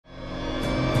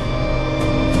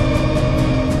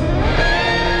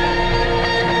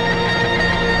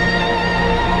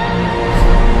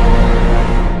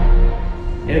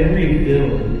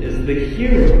the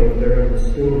hero of their own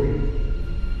story,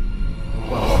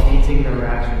 while painting their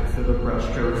actions through the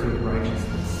brushstrokes of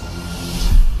righteousness.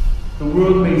 The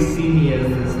world may see me as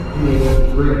this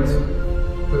great threat,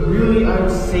 but really I'm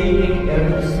saving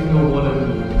every single one of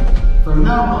you. From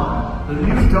now on, the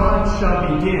new dawn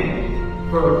shall begin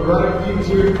for a bright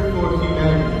future for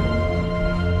humanity.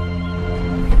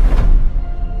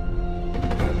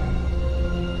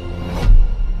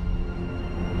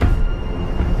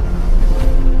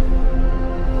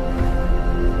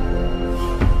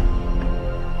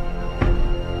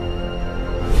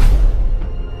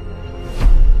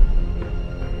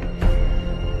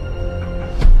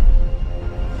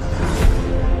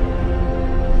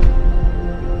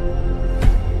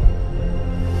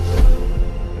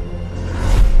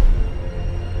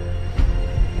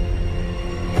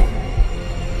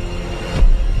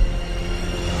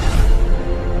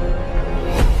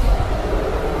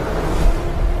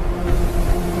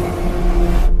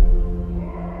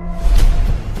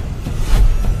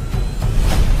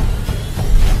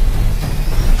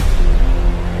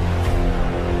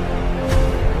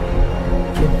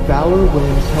 Valor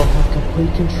wins, he'll have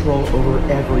complete control over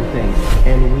everything,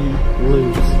 and we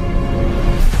lose.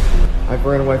 I've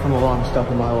ran away from a lot of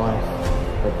stuff in my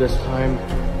life, but this time,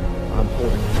 I'm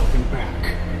holding nothing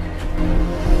back.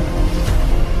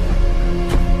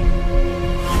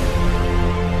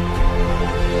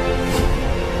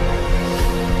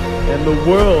 And the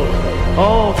world,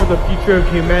 all for the future of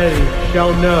humanity,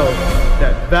 shall know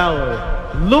that Valor,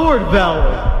 Lord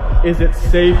Valor, is its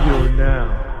savior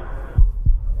now.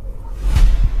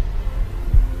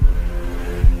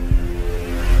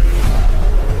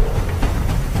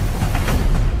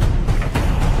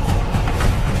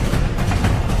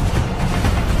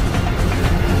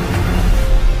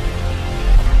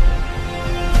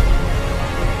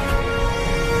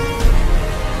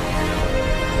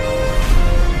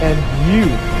 And you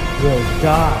will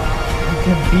die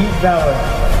to beat Valor.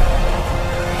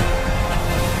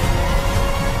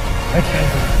 Okay.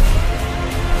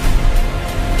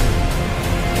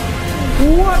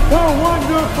 What a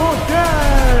wonderful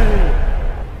day!